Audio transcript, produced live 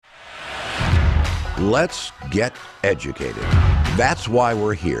Let's get educated. That's why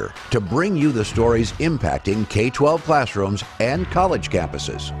we're here, to bring you the stories impacting K-12 classrooms and college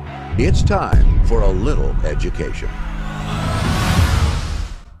campuses. It's time for a little education.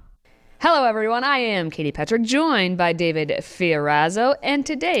 Hello, everyone. I am Katie Petrick, joined by David Fiorazzo, and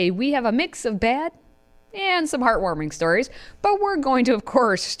today we have a mix of bad and some heartwarming stories, but we're going to, of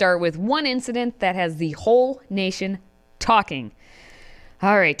course, start with one incident that has the whole nation talking.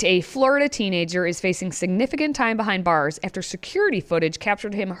 All right, a Florida teenager is facing significant time behind bars after security footage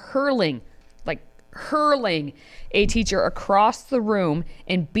captured him hurling a teacher across the room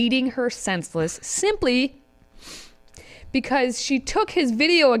and beating her senseless simply because she took his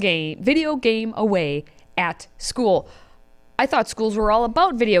video game away at school. I thought schools were all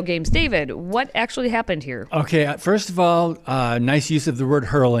about video games. David, what actually happened here? Okay, first of all, nice use of the word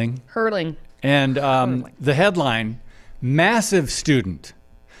hurling. Hurling. And the headline, massive student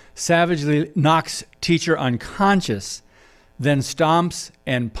savagely knocks teacher unconscious, then stomps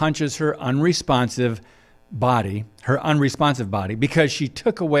and punches her unresponsive body because she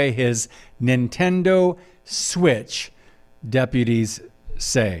took away his Nintendo Switch, deputies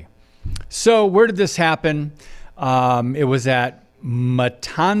say. So where did this happen? It was at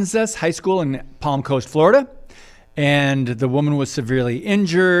Matanzas High School in Palm Coast, Florida, and the woman was severely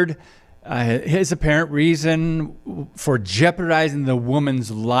injured. His apparent reason for jeopardizing the woman's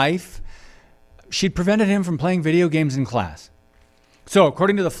life, she'd prevented him from playing video games in class. So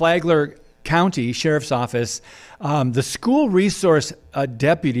according to the Flagler County Sheriff's Office, the school resource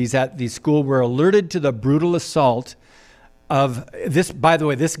deputies at the school were alerted to the brutal assault of this, by the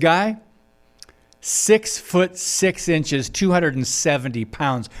way, this guy, 6'6", 270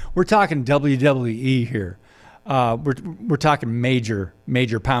 pounds. We're talking WWE here. We're talking major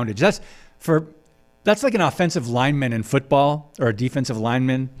poundage. That's like an offensive lineman in football or a defensive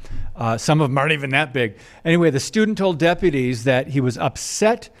lineman. Some of them aren't even that big. Anyway, the student told deputies that he was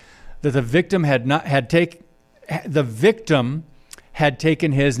upset that the victim had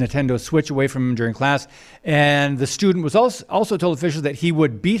taken his Nintendo Switch away from him during class, and the student was also told officials that he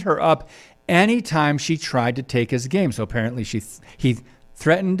would beat her up anytime she tried to take his game. So apparently he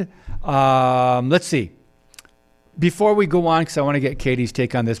threatened. Let's see. Before we go on, because I want to get Katie's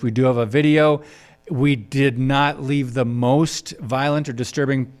take on this, we do have a video. We did not leave the most violent or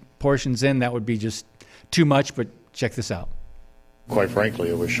disturbing portions in. That would be just too much, but check this out. Quite frankly,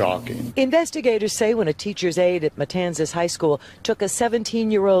 it was shocking. Investigators say when a teacher's aide at Matanzas High School took a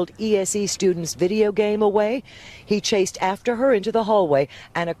 17-year-old ESE student's video game away, he chased after her into the hallway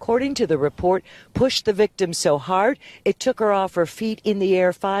and, according to the report, pushed the victim so hard it took her off her feet in the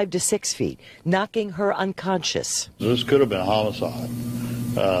air 5 to 6 feet, knocking her unconscious. This could have been homicide.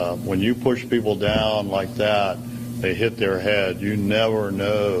 When you push people down like that, they hit their head. You never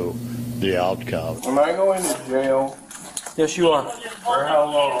know the outcome. Am I going to jail? Yes, you are. For how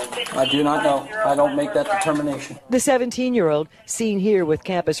long? I do not know. I don't make that determination. The 17-year-old, seen here with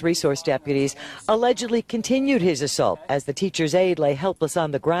campus resource deputies, allegedly continued his assault as the teacher's aide lay helpless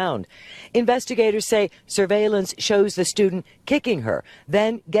on the ground. Investigators say surveillance shows the student kicking her,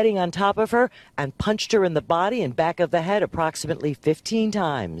 then getting on top of her and punched her in the body and back of the head approximately 15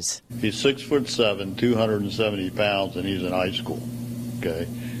 times. He's 6'7", 270 pounds, and he's in high school. Okay,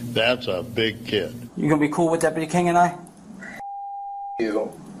 that's a big kid. You gonna be cool with Deputy King and I?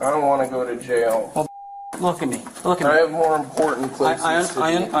 I don't want to go to jail. Well, look at me. I have more important places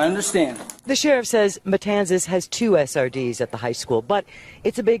I understand. The sheriff says Matanzas has 2 SRDs at the high school, but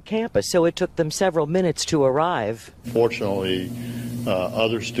it's a big campus, so it took them several minutes to arrive. Fortunately,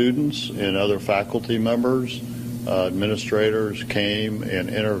 other students and other faculty members, administrators came and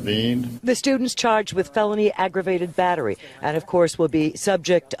intervened. The students charged with felony aggravated battery and, of course, will be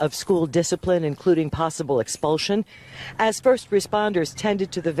subject of school discipline, including possible expulsion. As first responders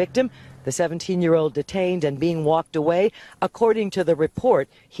tended to the victim, the 17-year-old detained and being walked away, according to the report,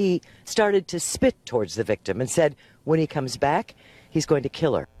 he started to spit towards the victim and said when he comes back, he's going to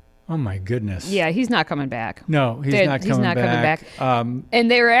kill her. Oh, my goodness. Yeah, he's not coming back. No, he's not coming back.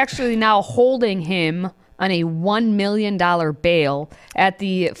 And they're actually now holding him on a $1 million bail at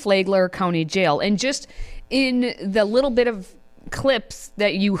the Flagler County Jail. And just in the little bit of clips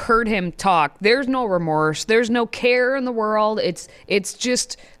that you heard him talk, there's no remorse. There's no care in the world. It's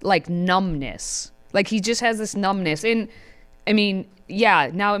just like numbness. Like he just has this numbness. And I mean, yeah,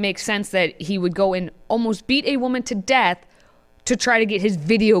 now it makes sense that he would go and almost beat a woman to death to try to get his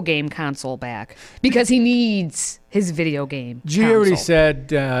video game console back because he needs his video game G console. already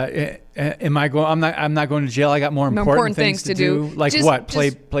said, "Am I going? I'm not going to jail. I got more important things to do. Like just, what? Play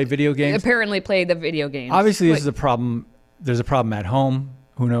video games. Apparently, play the video games. Obviously, this is a problem. There's a problem at home.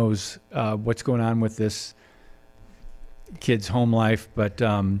 who knows what's going on with this kid's home life, but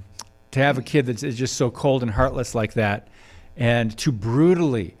to have a kid that is just so cold and heartless like that, and to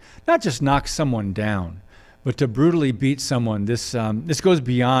brutally, not just knock someone down, but to brutally beat someone, this goes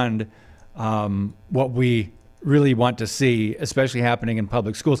beyond what we really want to see, especially happening in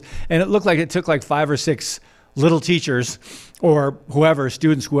public schools. And it looked like it took like 5 or 6 little teachers or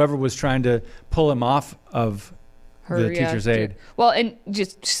students, whoever was trying to pull him off of the teacher's aide. Well, and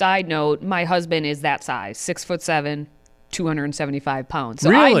just side note, my husband is that size, 6'7", 275 pounds. So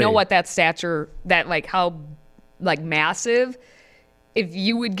really? I know what that stature, that like how like massive, if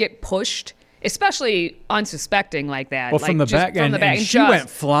you would get pushed, especially unsuspecting like that. Well, like from the back, and she went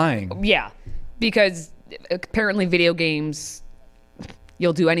flying. Yeah, because apparently video games,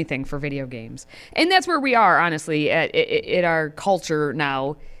 you'll do anything for video games. And that's where we are, honestly, at our culture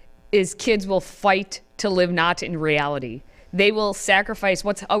now, is kids will fight to live not in reality. They will sacrifice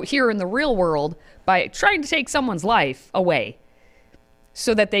what's out here in the real world by trying to take someone's life away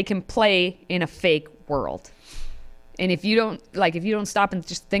so that they can play in a fake world. And if you don't stop and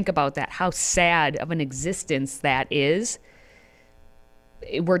just think about that, how sad of an existence that is,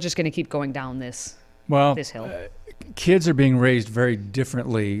 we're just going to keep going down this hill. Kids are being raised very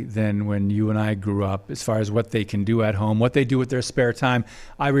differently than when you and I grew up, as far as what they can do at home, what they do with their spare time.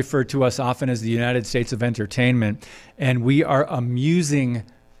 I refer to us often as the United States of Entertainment, and we are amusing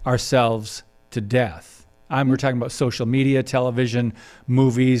ourselves to death. We're talking about social media, television,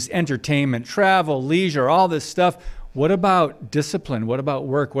 movies, entertainment, travel, leisure, all this stuff. What about discipline? What about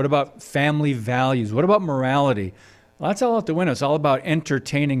work? What about family values? What about morality? Well, that's all out the window. It's all about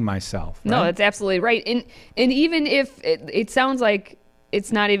entertaining myself. Right? No, that's absolutely right. And even if it sounds like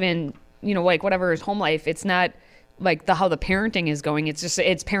it's not even, like whatever is home life, it's not like how the parenting is going. It's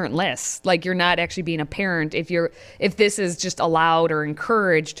parentless. Like you're not actually being a parent if this is just allowed or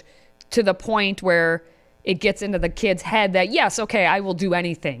encouraged to the point where it gets into the kid's head that, yes, okay, I will do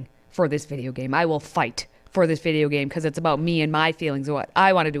anything for this video game. I will fight for this video game because it's about me and my feelings of what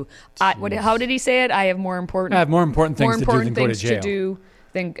I want to do. How did he say it? I have more important things to do than go to jail.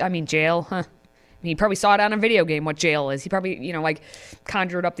 Jail, huh? He probably saw it on a video game, what jail is. He probably,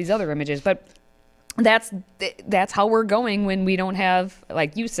 conjured up these other images. But that's how we're going when we don't have,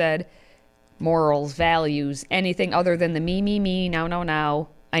 like you said, morals, values, anything other than the me, now.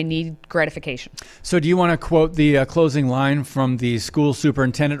 I need gratification. So do you want to quote the closing line from the school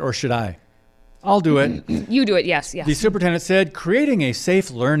superintendent, or should I? I'll do it. You do it, yes. The superintendent said, creating a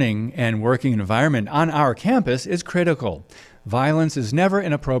safe learning and working environment on our campus is critical. Violence is never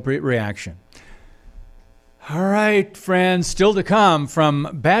an appropriate reaction. All right, friends, still to come, from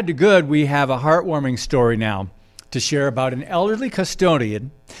bad to good, we have a heartwarming story now to share about an elderly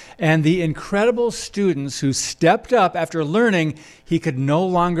custodian and the incredible students who stepped up after learning he could no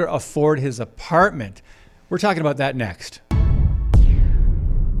longer afford his apartment. We're talking about that next.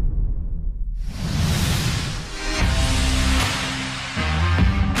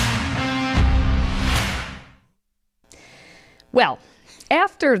 Well,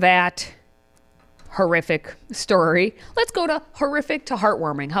 after that horrific story, let's go to horrific to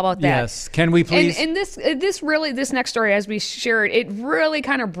heartwarming. How about that? Yes. Can we please? And this next story, as we shared, it really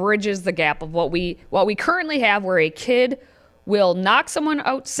kind of bridges the gap of what we currently have, where a kid will knock someone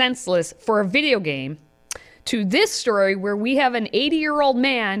out senseless for a video game, to this story where we have an 80-year-old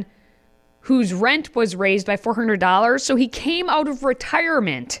man whose rent was raised by $400, so he came out of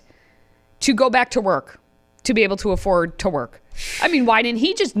retirement to go back to work, to be able to afford to work. I mean, why didn't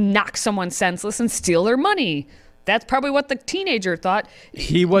he just knock someone senseless and steal their money? That's probably what the teenager thought.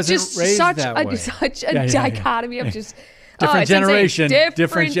 He wasn't just raised such that way. Such a dichotomy of just different generation,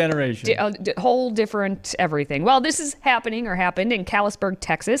 different generation, whole different everything. Well, this is happened in Callisburg,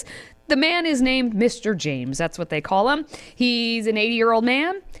 Texas. The man is named Mr. James. That's what they call him. He's an 80-year-old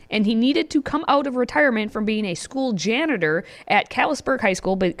man, and he needed to come out of retirement from being a school janitor at Callisburg High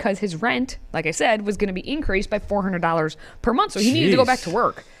School because his rent, like I said, was going to be increased by $400 per month. So he needed to go back to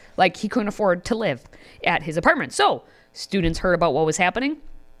work. Like, he couldn't afford to live at his apartment. So students heard about what was happening,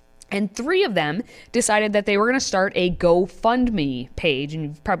 and 3 of them decided that they were going to start a GoFundMe page. And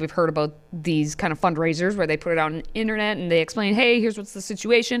you've probably heard about these kind of fundraisers where they put it out on the internet and they explain, hey, here's what's the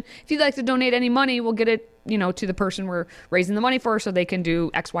situation. If you'd like to donate any money, we'll get it, to the person we're raising the money for so they can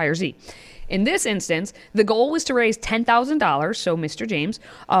do X, Y, or Z. In this instance, the goal was to raise $10,000 so Mr. James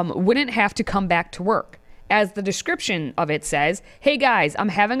wouldn't have to come back to work. As the description of it says, hey guys, I'm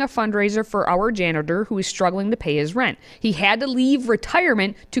having a fundraiser for our janitor who is struggling to pay his rent. He had to leave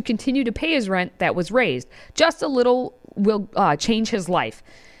retirement to continue to pay his rent that was raised. Just a little will change his life.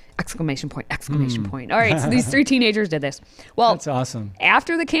 Exclamation point, exclamation point. All right, so these 3 teenagers did this. Well, That's awesome.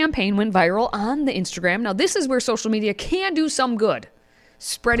 After the campaign went viral on the Instagram, now this is where social media can do some good,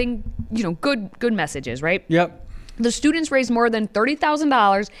 spreading, good messages, right? Yep. The students raised more than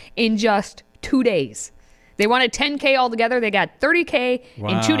 $30,000 in just 2 days. They wanted $10K altogether. They got $30K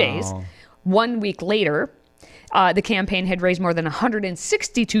in 2 days. 1 week later, the campaign had raised more than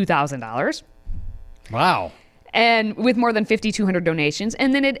 $162,000. Wow. And with more than 5,200 donations.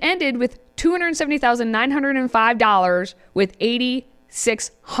 And then it ended with $270,905 with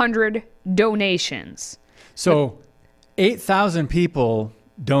 8,600 donations. So 8,000 people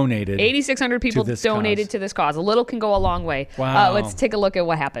donated. 8,600 people donated to this cause. A little can go a long way. Wow. Let's take a look at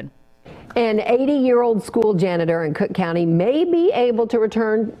what happened. An 80-year-old school janitor in Cook County may be able to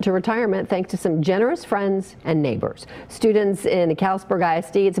return to retirement thanks to some generous friends and neighbors. Students in Kalispberg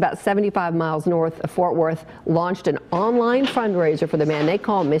ISD, it's about 75 miles north of Fort Worth, launched an online fundraiser for the man they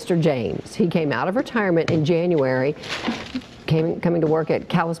call Mr. James. He came out of retirement in January, coming to work at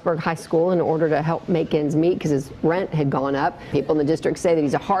Kalispberg High School in order to help make ends meet because his rent had gone up. People in the district say that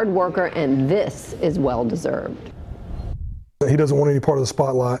he's a hard worker, and this is well-deserved. He doesn't want any part of the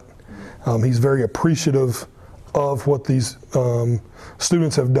spotlight. He's very appreciative of what these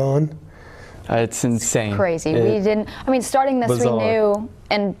students have done. It's insane. Crazy. Starting this, bizarre. We knew,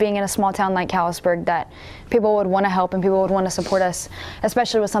 and being in a small town like Kalispberg, that people would want to help and people would want to support us,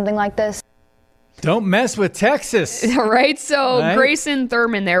 especially with something like this. Don't mess with Texas. Right? So Grayson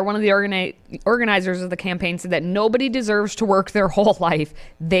Thurman there, one of the organizers of the campaign, said that nobody deserves to work their whole life.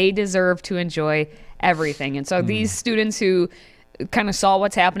 They deserve to enjoy everything. And so these students who kind of saw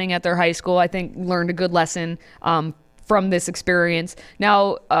what's happening at their high school, I think learned a good lesson from this experience.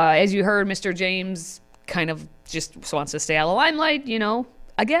 Now, as you heard, Mr. James kind of just wants to stay out of the limelight,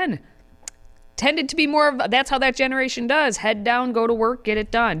 again, tended to be more of, that's how that generation does. Head down, go to work, get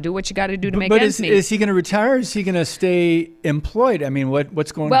it done. Do what you got to do to make ends meet. But is he going to retire or is he going to stay employed? I mean,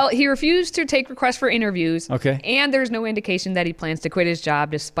 what's going on? Well, he refused to take requests for interviews. Okay. And there's no indication that he plans to quit his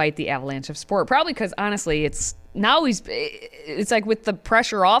job despite the avalanche of support. Probably because, honestly, it's like with the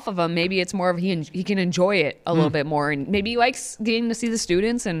pressure off of him, maybe it's more of he can enjoy it a little bit more. And maybe he likes getting to see the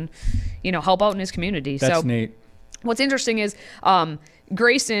students and, help out in his community. That's neat. What's interesting is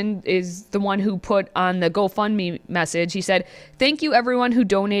Grayson is the one who put on the GoFundMe message. He said, "Thank you everyone who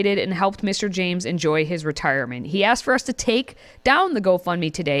donated and helped Mr. James enjoy his retirement. He asked for us to take down the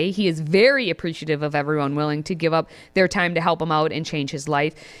GoFundMe today. He is very appreciative of everyone willing to give up their time to help him out and change his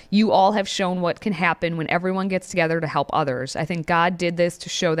life. You all have shown what can happen when everyone gets together to help others. I think God did this to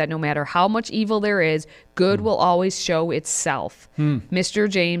show that no matter how much evil there is, good will always show itself. Mr.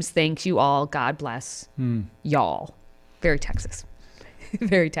 James, thanks you all. God bless y'all." Very Texas.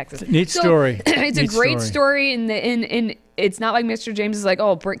 Very Texas. Neat story. It's a great story, and it's not like Mr. James is like,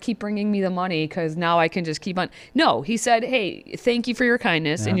 "Oh, keep bringing me the money because now I can just keep on." No, he said, "Hey, thank you for your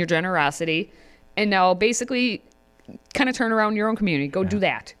kindness and your generosity, and now basically, kind of turn around your own community. Go do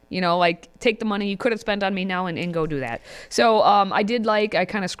that. Take the money you could have spent on me now and go do that." So I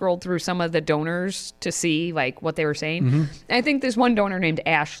kind of scrolled through some of the donors to see what they were saying. And I think this one donor named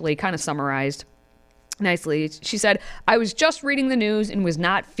Ashley kind of summarized nicely. She said, "I was just reading the news and was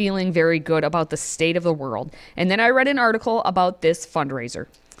not feeling very good about the state of the world. And then I read an article about this fundraiser.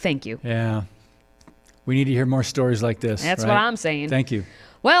 Thank you." Yeah. We need to hear more stories like this. That's right? what I'm saying. Thank you.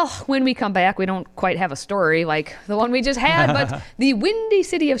 Well, when we come back, we don't quite have a story like the one we just had, but the Windy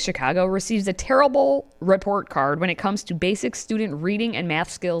City of Chicago receives a terrible report card when it comes to basic student reading and math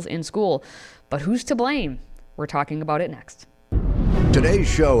skills in school. But who's to blame? We're talking about it next. Today's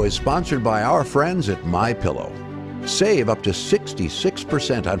show is sponsored by our friends at MyPillow. Save up to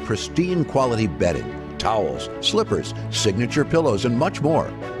 66% on pristine quality bedding, towels, slippers, signature pillows, and much more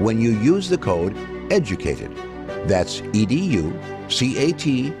when you use the code EDUCATED. That's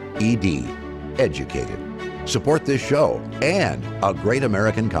EDUCATED. Educated. Support this show and a great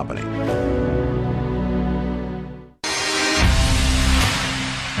American company.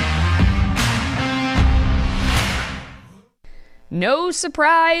 No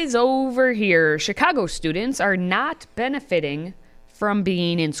surprise over here. Chicago students are not benefiting from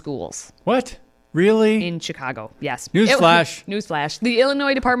being in schools. What? Really? In Chicago, yes. Newsflash. Newsflash. The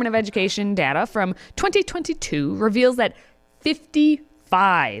Illinois Department of Education data from 2022 reveals that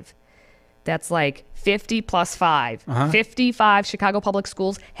 55, that's like 50 plus 5, 55 Chicago public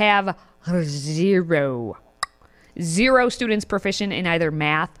schools have zero students proficient in either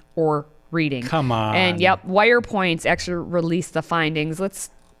math or reading. Come on. And WirePoints actually released the findings. Let's,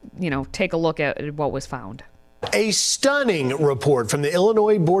 take a look at what was found. A stunning report from the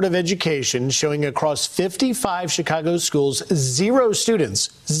Illinois Board of Education showing across 55 Chicago schools, 0 students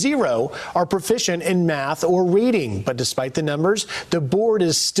are proficient in math or reading. But despite the numbers, the board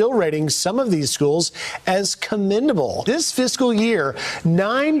is still rating some of these schools as commendable. This fiscal year,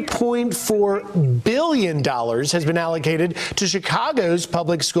 $9.4 billion has been allocated to Chicago's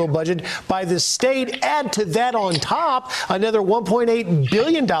public school budget by the state. Add to that on top, another $1.8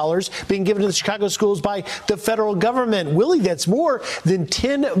 billion being given to the Chicago schools by the federal government. Willie, that's more than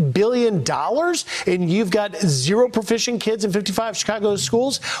 $10 billion, and you've got 0 proficient kids in 55 Chicago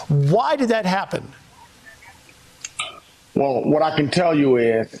schools. Why did that happen? Well, what I can tell you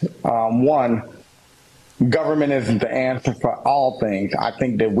is, one, government isn't the answer for all things. I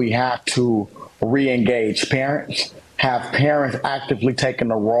think that we have to re-engage parents, have parents actively taking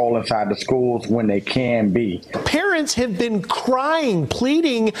a role inside the schools when they can be. Parents have been crying,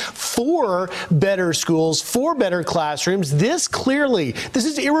 pleading for better schools, for better classrooms. This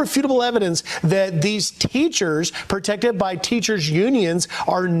is irrefutable evidence that these teachers, protected by teachers' unions,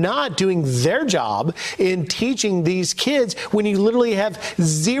 are not doing their job in teaching these kids when you literally have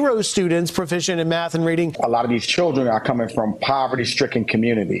 0 students proficient in math and reading. A lot of these children are coming from poverty-stricken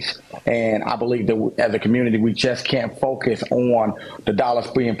communities. And I believe that as a community, we just can't focus on the dollars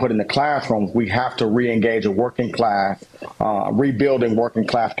being put in the classrooms. We have to re-engage a working class, rebuilding working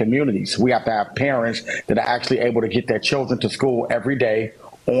class communities. We have to have parents that are actually able to get their children to school every day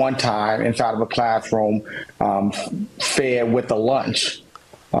on time inside of a classroom, fed with a lunch,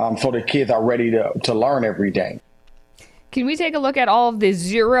 so the kids are ready to learn every day. Can we take a look at all of the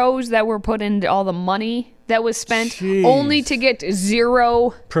zeros that were put into all the money that was spent only to get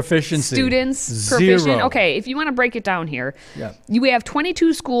 0 proficiency students proficient? Okay, if you want to break it down here, we have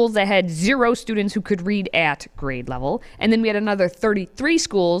 22 schools that had 0 students who could read at grade level, and then we had another 33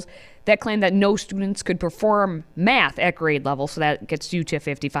 schools that claimed that no students could perform math at grade level, so that gets you to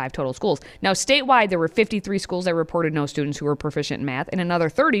 55 total schools. Now, statewide, there were 53 schools that reported no students who were proficient in math, and another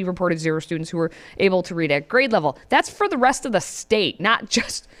 30 reported 0 students who were able to read at grade level. That's for the rest of the state, not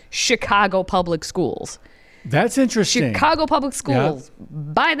just Chicago public schools. That's interesting. Chicago public schools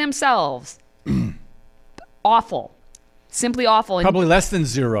by themselves, awful. Simply awful. And probably less than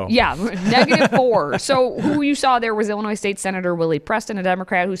 0. Yeah, -4. So who you saw there was Illinois State Senator Willie Preston, a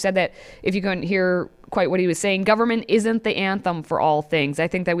Democrat, who said that, if you couldn't hear quite what he was saying, government isn't the anthem for all things. I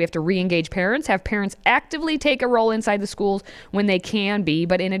think that we have to re-engage parents, have parents actively take a role inside the schools when they can be.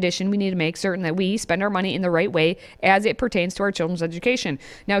 But in addition, we need to make certain that we spend our money in the right way as it pertains to our children's education.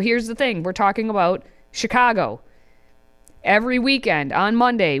 Now, here's the thing. We're talking about Chicago. Every weekend on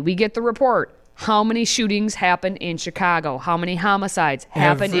Monday, we get the report. How many shootings happen in Chicago? How many homicides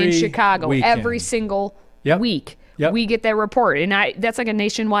happen in Chicago every single week? We get that report, and that's like a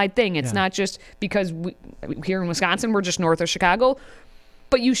nationwide thing. It's not just because here in Wisconsin, we're just north of Chicago,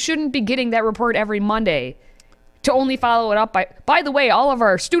 but you shouldn't be getting that report every Monday to only follow it up by the way, all of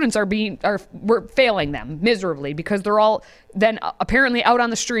our students we're failing them miserably because they're all then apparently out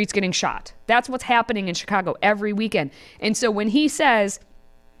on the streets getting shot. That's what's happening in Chicago every weekend. And so when he says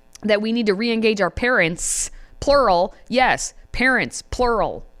that we need to re-engage our parents, plural, yes, parents,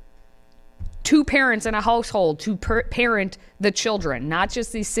 plural. 2 parents in a household to parent the children, not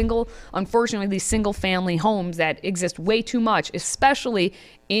just unfortunately, these single family homes that exist way too much, especially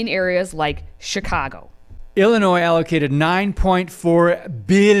in areas like Chicago. Illinois allocated $9.4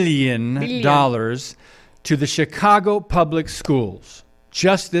 billion to the Chicago public schools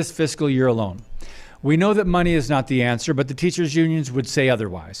just this fiscal year alone. We know that money is not the answer, but the teachers' unions would say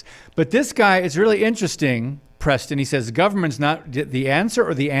otherwise. But this guy is really interesting, Preston. He says government's not the answer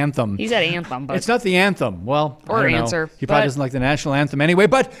or the anthem. He said anthem, but it's not the anthem. Well, or I don't answer. Know. He probably doesn't like the national anthem anyway.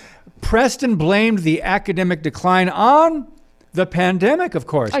 But Preston blamed the academic decline on the pandemic, of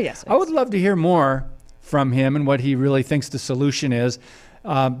course. Oh, yes. I would love to hear more from him and what he really thinks the solution is.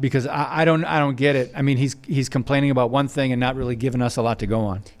 Because I don't get it. I mean, he's complaining about one thing and not really giving us a lot to go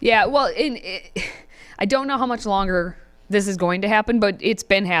on. Yeah, well, I don't know how much longer this is going to happen, but it's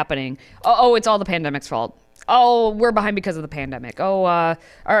been happening. Oh, it's all the pandemic's fault. Oh, we're behind because of the pandemic. Oh,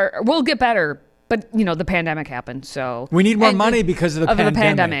 we'll get better. But, the pandemic happened, so. We need more money because of the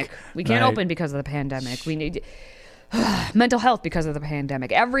pandemic. We can't open because of the pandemic. We need mental health because of the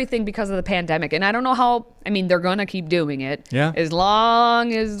pandemic. Everything because of the pandemic. And I don't know how, they're going to keep doing it. Yeah. As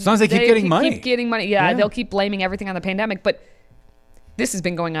long as they keep getting money. Keep getting money. Yeah, they'll keep blaming everything on the pandemic. But this has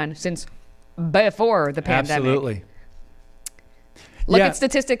been going on since before the pandemic. Absolutely. Look at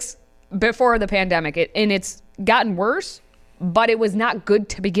statistics before the pandemic, and it's gotten worse, but it was not good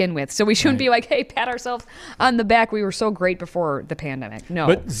to begin with. So we shouldn't be like, hey, pat ourselves on the back. We were so great before the pandemic. No.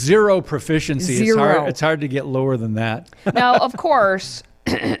 But zero proficiency. Zero. It's hard to get lower than that. Now, of course,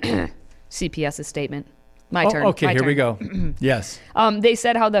 CPS's statement. My turn. Okay, My here turn. we go. Yes. They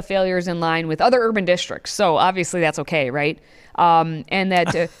said how the failure is in line with other urban districts. So obviously that's okay, right? And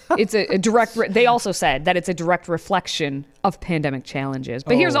that it's a direct, they also said that it's a direct reflection of pandemic challenges.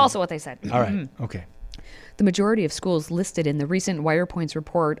 But here's also what they said. All right. Okay. The majority of schools listed in the recent WirePoints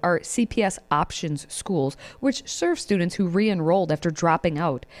report are CPS options schools, which serve students who re-enrolled after dropping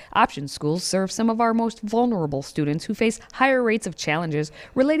out. Options schools serve some of our most vulnerable students who face higher rates of challenges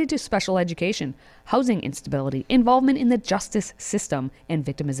related to special education, housing instability, involvement in the justice system, and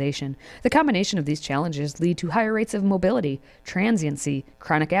victimization. The combination of these challenges lead to higher rates of mobility, transiency,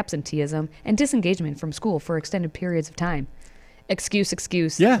 chronic absenteeism, and disengagement from school for extended periods of time.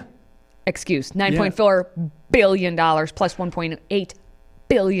 Excuse. Yeah. Excuse. $9.4 billion plus $1.8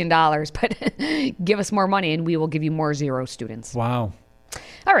 billion. But give us more money and we will give you more zero students. Wow.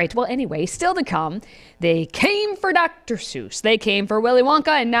 All right. Well, anyway, still to come, they came for Dr. Seuss. They came for Willy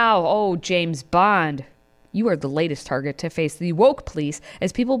Wonka. And now, James Bond. You are the latest target to face the woke police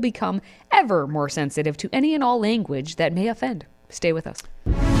as people become ever more sensitive to any and all language that may offend. Stay with us.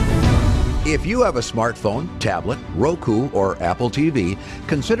 If you have a smartphone, tablet, Roku, or Apple TV,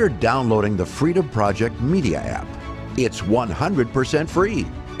 consider downloading the Freedom Project Media app. It's 100% free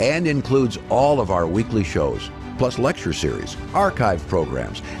and includes all of our weekly shows, plus lecture series, archive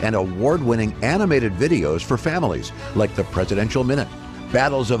programs, and award-winning animated videos for families like the Presidential Minute,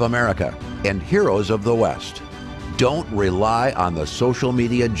 Battles of America, and Heroes of the West. Don't rely on the social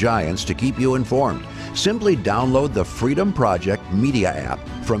media giants to keep you informed. Simply download the Freedom Project Media app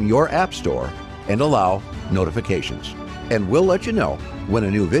from your app store and allow notifications. And we'll let you know when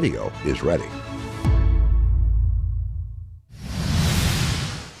a new video is ready.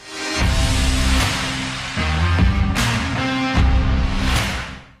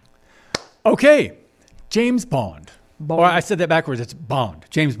 Okay, James Bond. Or I said that backwards. It's Bond.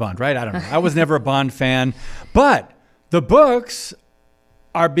 James Bond, right? I don't know. I was never a Bond fan. But the books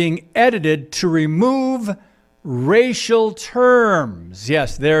are being edited to remove racial terms.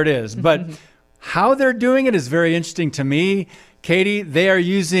 Yes, there it is. But how they're doing it is very interesting to me. Katie, they are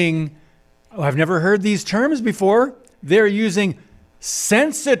using, I've never heard these terms before. They're using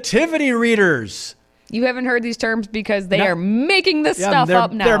sensitivity readers. You haven't heard these terms because they are making this stuff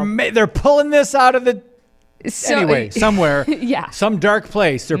up now. They're pulling this out of the So, somewhere, yeah. Some dark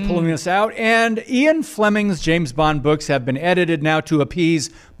place, they're pulling this out. And Ian Fleming's James Bond books have been edited now to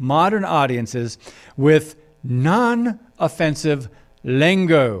appease modern audiences with non-offensive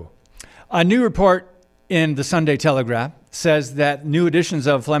lingo. A new report in the Sunday Telegraph says that new editions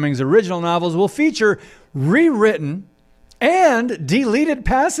of Fleming's original novels will feature rewritten and deleted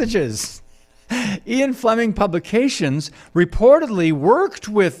passages. Ian Fleming Publications reportedly worked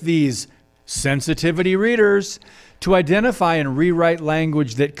with these sensitivity readers to identify and rewrite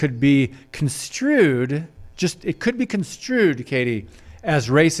language that could be construed, Katie, as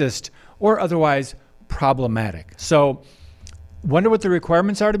racist or otherwise problematic. So, wonder what the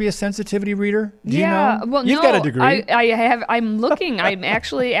requirements are to be a sensitivity reader? Do you know? Well, You've got a degree. I'm looking. I'm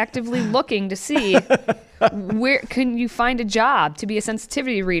actually actively looking to see where can you find a job to be a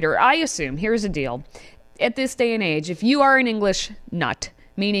sensitivity reader. I assume, here's the deal. At this day and age, if you are an English nut,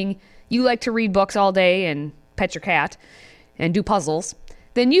 meaning you like to read books all day and pet your cat and do puzzles,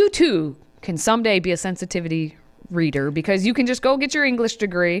 then you too can someday be a sensitivity reader because you can just go get your English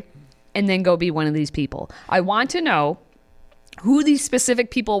degree and then go be one of these people. I want to know who these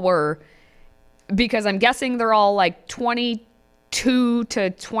specific people were because I'm guessing they're all like 22 to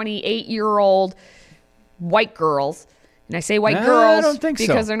 28-year-old white girls. And I say white girls I don't think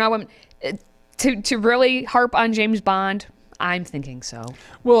because so. they're not women. To really harp on James Bond, I'm thinking so.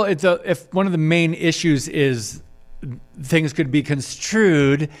 Well, if one of the main issues is things could be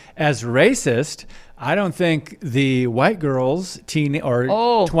construed as racist, I don't think the white girls, teen or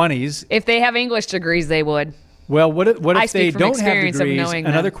 20s. If they have English degrees, they would. Well, what if they don't have experience of degrees? knowing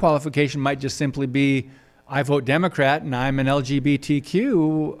Another them. qualification might just simply be, I vote Democrat and I'm an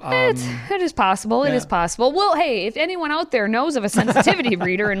LGBTQ. It is possible. It is possible. Well, hey, if anyone out there knows of a sensitivity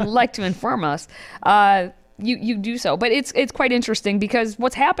reader and would like to inform us, you do so. But it's quite interesting because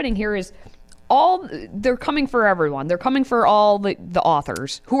what's happening here is they're coming for everyone. They're coming for all the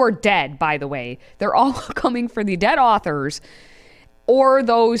authors who are dead, by the way. They're all coming for the dead authors or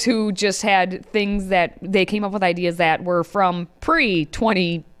those who just had things that they came up with ideas that were from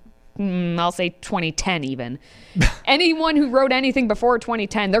I'll say 2010 even. Anyone who wrote anything before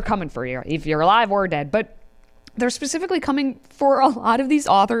 2010, they're coming for you if you're alive or dead. But they're specifically coming for a lot of these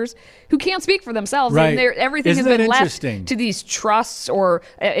authors who can't speak for themselves. Right. And everything Isn't has been that left interesting? to these trusts, or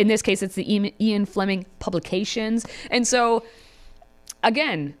in this case, it's the Ian Fleming Publications. And so,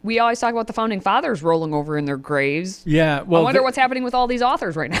 again, we always talk about the founding fathers rolling over in their graves. Yeah, well, I wonder what's happening with all these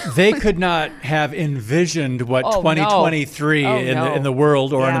authors right now. They could not have envisioned what Oh, 2023 no. in the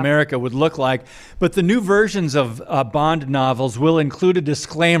world or in Yeah. America would look like. But the new versions of Bond novels will include a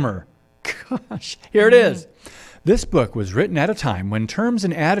disclaimer. Gosh, here it is. This book was written at a time when terms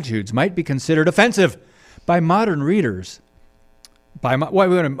and attitudes might be considered offensive by modern readers.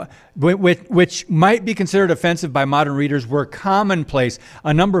 Which might be considered offensive by modern readers were commonplace.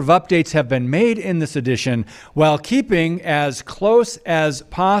 A number of updates have been made in this edition while keeping as close as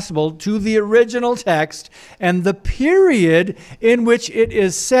possible to the original text and the period in which it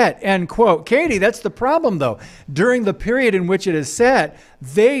is set, end quote. Katie, that's the problem, though. During the period in which it is set,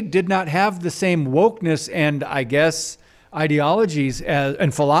 they did not have the same wokeness and, I guess, ideologies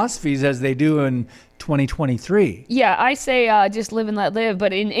and philosophies as they do in 2023. Yeah, I say just live and let live,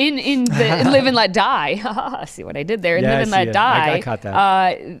 but in the live and let die. See what I did there? In Yeah, live I and see let it. die. I caught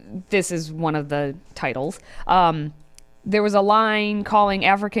that. This is one of the titles. There was a line calling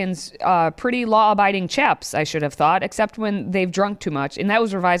Africans pretty law-abiding chaps, I should have thought, except when they've drunk too much. And that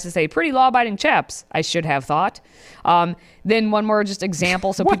was revised to say, pretty law-abiding chaps, I should have thought. Then one more just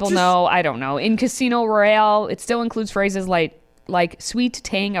example so people know, I don't know. In Casino Royale, it still includes phrases like sweet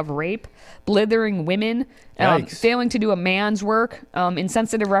tang of rape, blithering women, failing to do a man's work,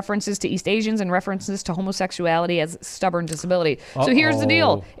 insensitive references to East Asians, and references to homosexuality as stubborn disability. So here's the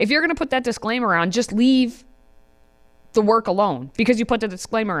deal. If you're going to put that disclaimer on, just leave the work alone because you put the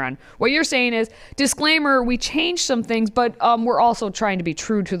disclaimer on. What you're saying is, disclaimer, we changed some things, but we're also trying to be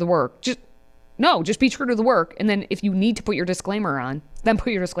true to the work. Just be true to the work. And then if you need to put your disclaimer on, then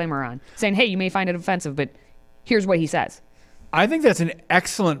put your disclaimer on, saying, hey, you may find it offensive, but here's what he says. I think that's an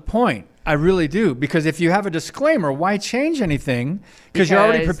excellent point. I really do. Because if you have a disclaimer, why change anything? Because you're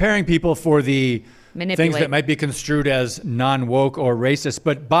already preparing people for the things that might be construed as non-woke or racist.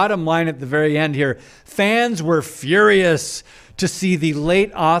 But bottom line at the very end here, fans were furious to see the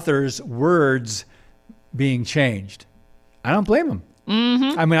late author's words being changed. I don't blame them.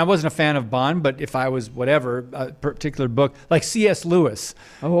 Mm-hmm. I mean, I wasn't a fan of Bond, but if I was whatever, a particular book, like C.S. Lewis.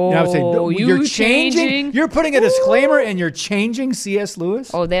 I would say, no, you're changing? You're putting a disclaimer and you're changing C.S.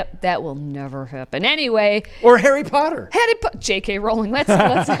 Lewis? Oh, that will never happen. Anyway. Or Harry Potter. J.K. Rowling. Let's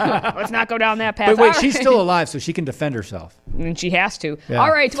not go down that path. But wait, she's still alive, so she can defend herself. And she has to. Yeah.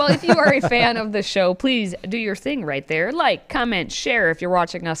 All right. Well, if you are a fan of the show, please do your thing right there. Like, comment, share if you're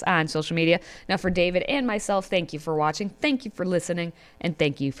watching us on social media. Now, for David and myself, thank you for watching. Thank you for listening. And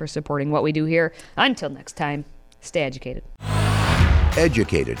thank you for supporting what we do here. Until next time, stay educated.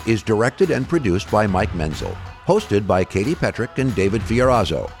 Educated is directed and produced by Mike Menzel. Hosted by Katie Petrick and David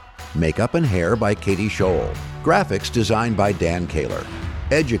Fiorazzo. Makeup and hair by Katie Scholl. Graphics designed by Dan Kaler.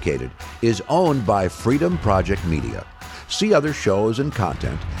 Educated is owned by Freedom Project Media. See other shows and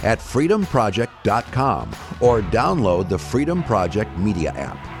content at freedomproject.com or download the Freedom Project Media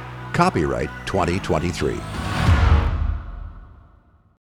app. Copyright 2023.